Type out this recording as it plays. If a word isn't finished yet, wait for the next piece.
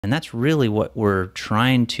And that's really what we're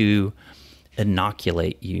trying to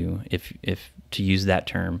inoculate you, if to use that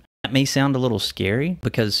term. That may sound a little scary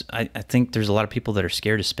because I think there's a lot of people that are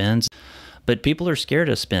scared of spins, but people are scared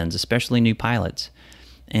of spins, especially new pilots.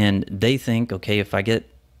 And they think, okay, if I get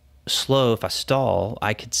slow, if I stall,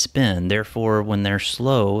 I could spin. Therefore, when they're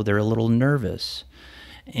slow, they're a little nervous.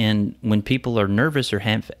 And when people are nervous or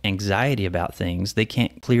have anxiety about things, they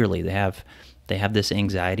can't clearly. They have this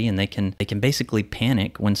anxiety, and they can basically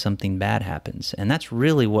panic when something bad happens. And that's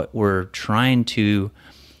really what we're trying to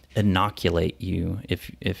inoculate you,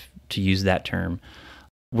 if to use that term.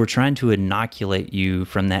 We're trying to inoculate you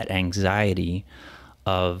from that anxiety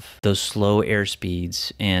of those slow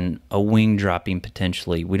airspeeds and a wing dropping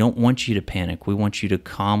potentially. We don't want you to panic. We want you to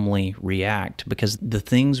calmly react, because the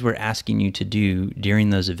things we're asking you to do during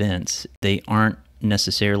those events, they aren't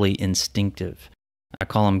necessarily instinctive. I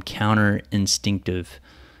call them counter-instinctive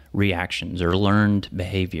reactions or learned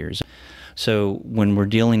behaviors. So when we're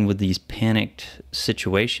dealing with these panicked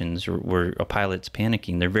situations, or where a pilot's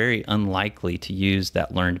panicking, they're very unlikely to use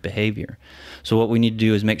that learned behavior. So what we need to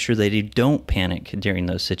do is make sure that they don't panic during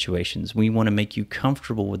those situations. We want to make you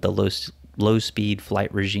comfortable with the low speed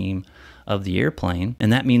flight regime of the airplane.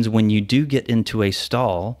 And that means when you do get into a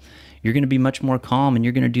stall, you're going to be much more calm and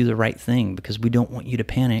you're going to do the right thing, because we don't want you to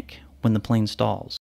panic when the plane stalls.